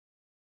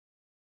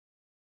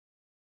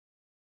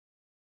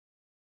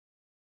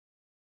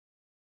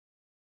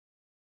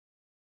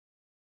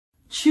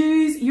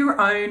Choose your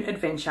own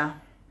adventure.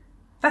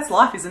 That's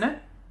life, isn't it?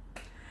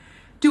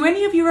 Do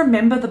any of you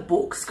remember the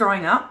books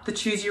growing up, the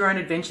Choose Your Own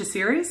Adventure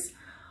series?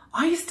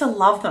 I used to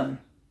love them.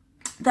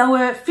 They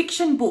were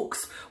fiction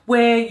books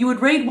where you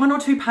would read 1 or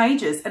 2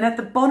 pages, and at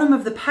the bottom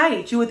of the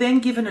page you were then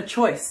given a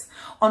choice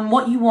on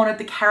what you wanted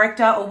the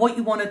character or what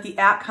you wanted the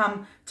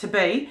outcome to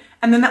be,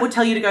 and then that would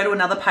tell you to go to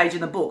another page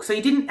in the book. So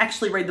you didn't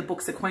actually read the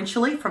book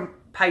sequentially from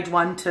page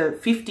 1 to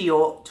 50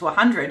 or to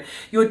 100.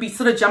 You would be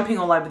sort of jumping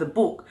all over the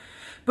book.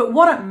 But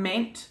what it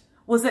meant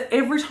was that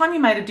every time you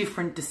made a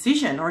different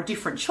decision or a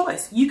different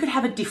choice, you could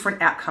have a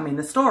different outcome in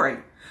the story.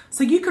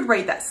 So you could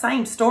read that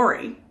same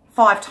story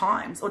 5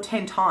 times or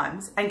 10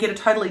 times and get a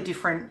totally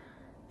different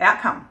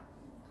outcome.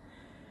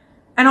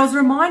 And I was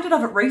reminded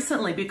of it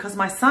recently because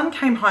my son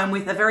came home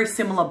with a very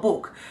similar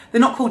book.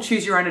 They're not called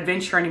Choose Your Own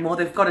Adventure anymore.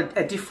 They've got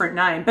a different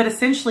name, but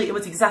essentially it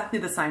was exactly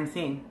the same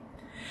thing.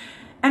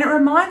 And it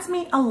reminds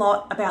me a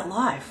lot about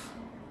life.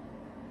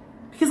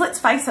 Because let's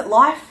face it,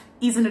 life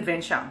is an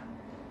adventure.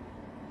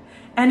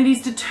 And it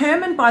is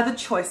determined by the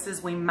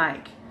choices we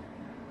make.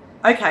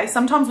 Okay,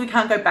 sometimes we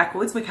can't go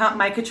backwards. We can't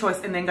make a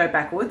choice and then go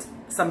backwards.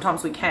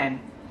 Sometimes we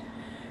can.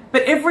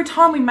 But every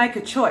time we make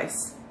a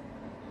choice,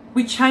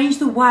 we change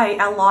the way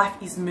our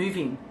life is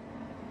moving.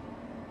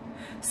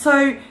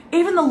 So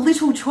even the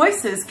little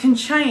choices can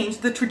change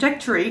the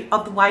trajectory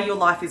of the way your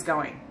life is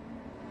going.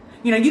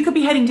 You know, you could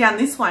be heading down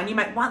this way and you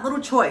make one little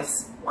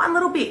choice, one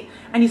little bit,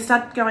 and you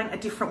start going a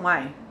different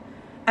way.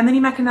 And then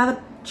you make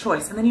another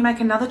choice, and then you make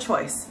another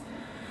choice.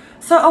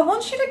 So I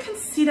want you to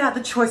consider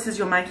the choices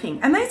you're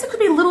making. And these could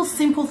be little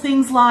simple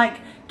things like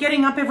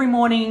getting up every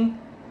morning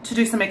to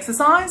do some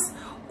exercise,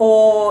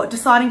 or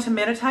deciding to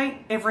meditate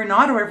every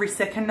night or every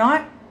second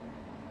night,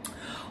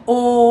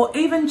 or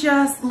even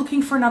just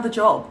looking for another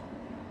job.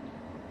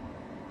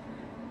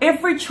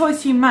 Every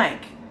choice you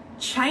make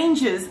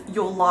changes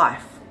your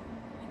life,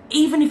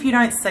 even if you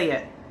don't see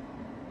it.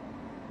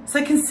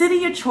 So consider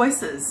your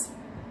choices.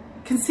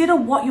 Consider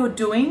what you're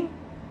doing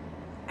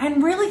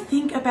and really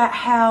think about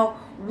how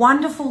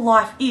wonderful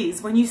life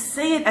is when you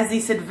see it as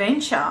this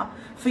adventure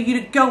for you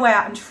to go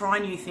out and try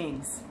new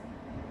things.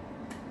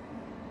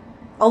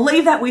 I'll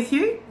leave that with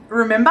you.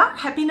 Remember,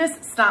 happiness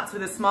starts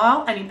with a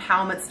smile and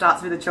empowerment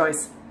starts with a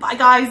choice. Bye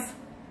guys.